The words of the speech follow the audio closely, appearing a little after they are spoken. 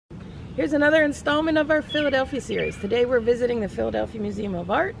Here's another installment of our Philadelphia series. Today we're visiting the Philadelphia Museum of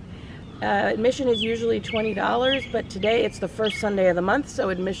Art. Admission is usually $20, but today it's the first Sunday of the month, so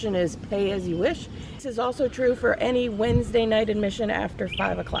admission is pay as you wish. This is also true for any Wednesday night admission after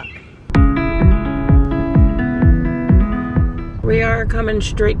 5 o'clock. We are coming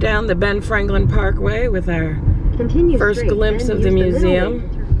straight down the Ben Franklin Parkway with our first glimpse of the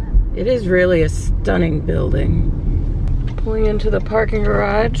museum. It is really a stunning building. Pulling into the parking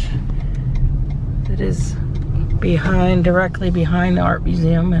garage that is directly behind the art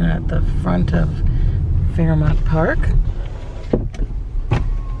museum and at the front of Fairmount Park.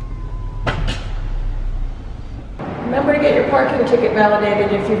 Remember to get your parking ticket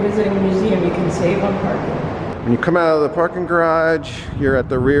validated. If you're visiting the museum, you can save on parking. When you come out of the parking garage, you're at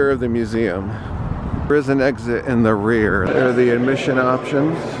the rear of the museum. There is an exit in the rear. There are the admission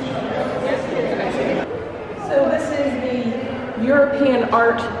options. So this is the European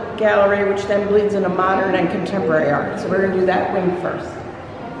Art Gallery, which then bleeds into modern and contemporary art. So we're going to do that wing first.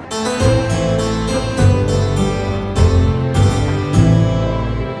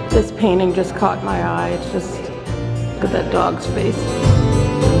 This painting just caught my eye. It's just, look at that dog's face.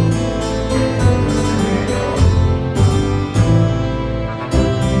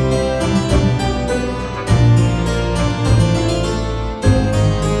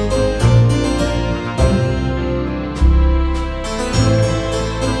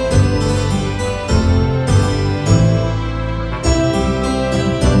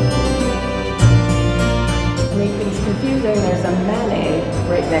 There's a Manet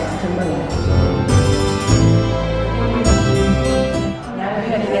right next to Monet. Now we're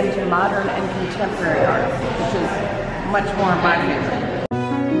heading into modern and contemporary art, which is much more my favorite.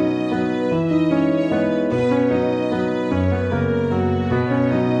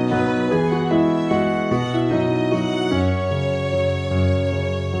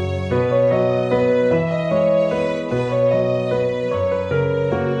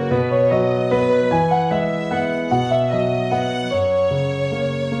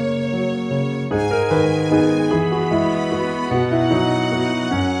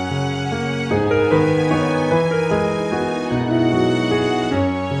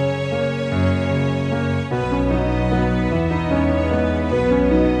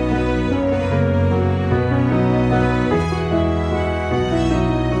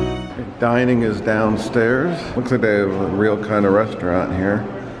 Dining is downstairs. Looks like they have a real kind of restaurant here.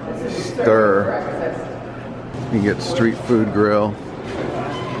 Stir. You can get street food grill,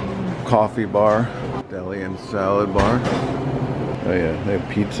 coffee bar, deli and salad bar. Oh yeah, they have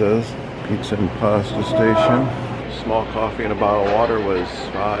pizzas. Pizza and pasta station. Small coffee and a bottle of water was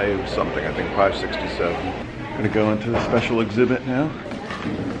 $5 something, I think $5.67. Gonna go into the special exhibit now.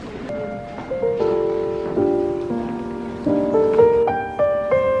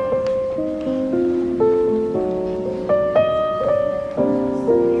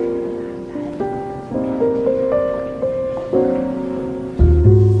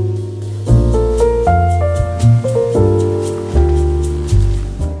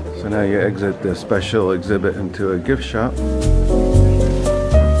 Now you exit the special exhibit into a gift shop.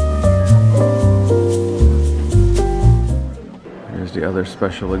 Here's the other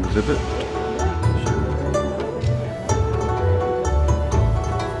special exhibit.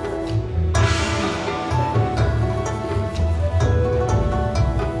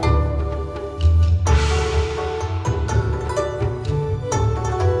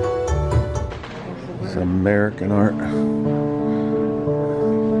 It's American art.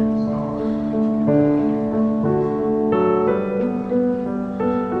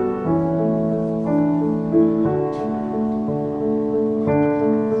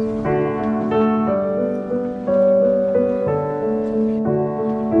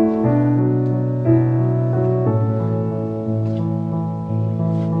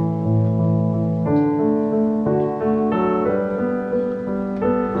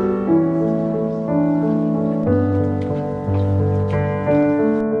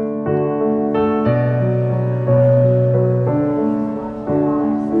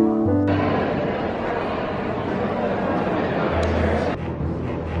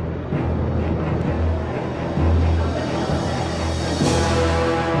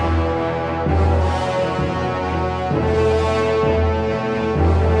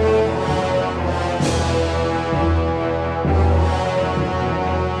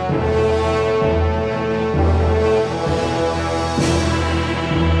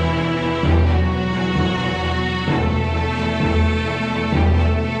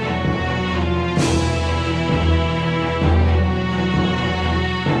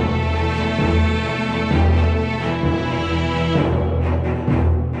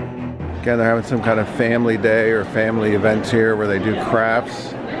 Again, they're having some kind of family day or family events here where they do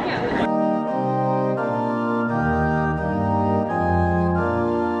crafts.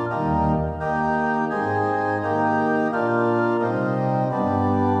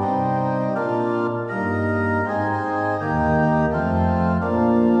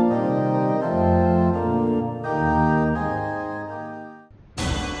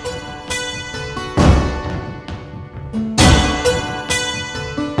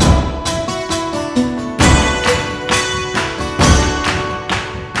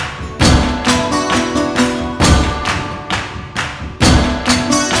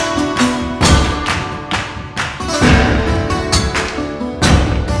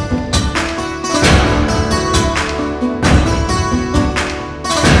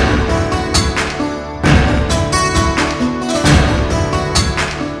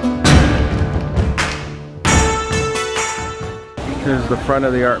 Here's the front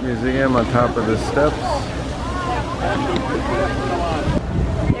of the art museum on top of the steps.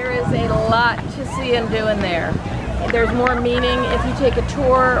 There is a lot to see and do in there. There's more meaning if you take a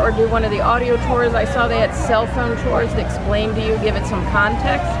tour or do one of the audio tours. I saw they had cell phone tours that explain to you, give it some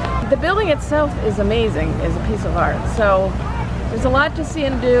context. The building itself is amazing as a piece of art. So there's a lot to see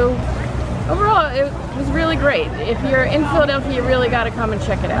and do. Overall, it was really great. If you're in Philadelphia, you really got to come and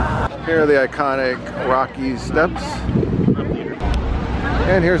check it out. Here are the iconic Rocky steps.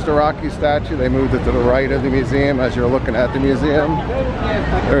 And here's the Rocky statue. They moved it to the right of the museum as you're looking at the museum.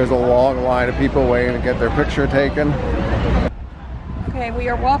 There's a long line of people waiting to get their picture taken. Okay, we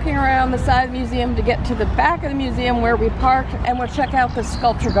are walking around the side of the museum to get to the back of the museum where we parked, and we'll check out the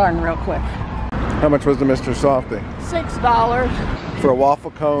sculpture garden real quick. How much was the Mr. Softee? $6. For a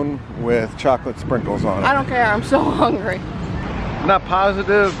waffle cone with chocolate sprinkles on it. I don't care, I'm so hungry. Not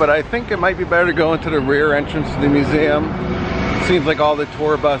positive, but I think it might be better to go into the rear entrance to the museum. Seems like all the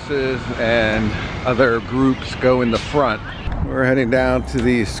tour buses and other groups go in the front. We're heading down to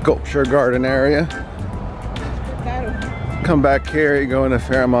the sculpture garden area. Come back here, you go into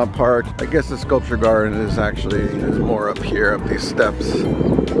Fairmount Park. I guess the sculpture garden is more up here, up these steps.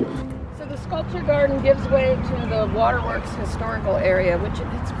 So the sculpture garden gives way to the Waterworks historical area, which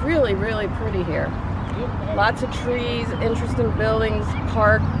it's really, really pretty here. Lots of trees, interesting buildings,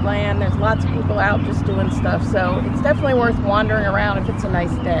 park, land. There's lots of people out just doing stuff. So it's definitely worth wandering around if it's a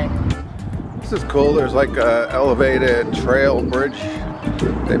nice day. This is cool. There's like a elevated trail bridge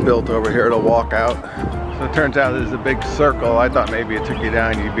they built over here to walk out. So it turns out there's a big circle. I thought maybe it took you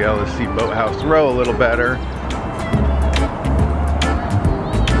down, you'd be able to see Boathouse Row a little better.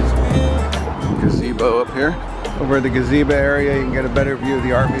 Gazebo up here. Over at the gazebo area, you can get a better view of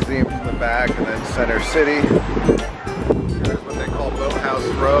the art museum from the back, and then Center City. Here's what they call Boathouse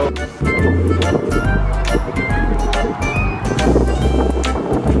Row.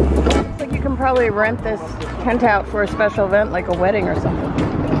 Looks like you can probably rent this tent out for a special event, like a wedding or something.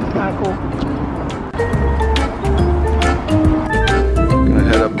 Kind of cool. Gonna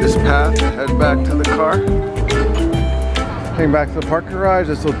head up this path, head back to the car. Heading back to the park garage.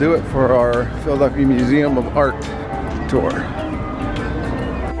 This will do it for our Philadelphia Museum of Art tour.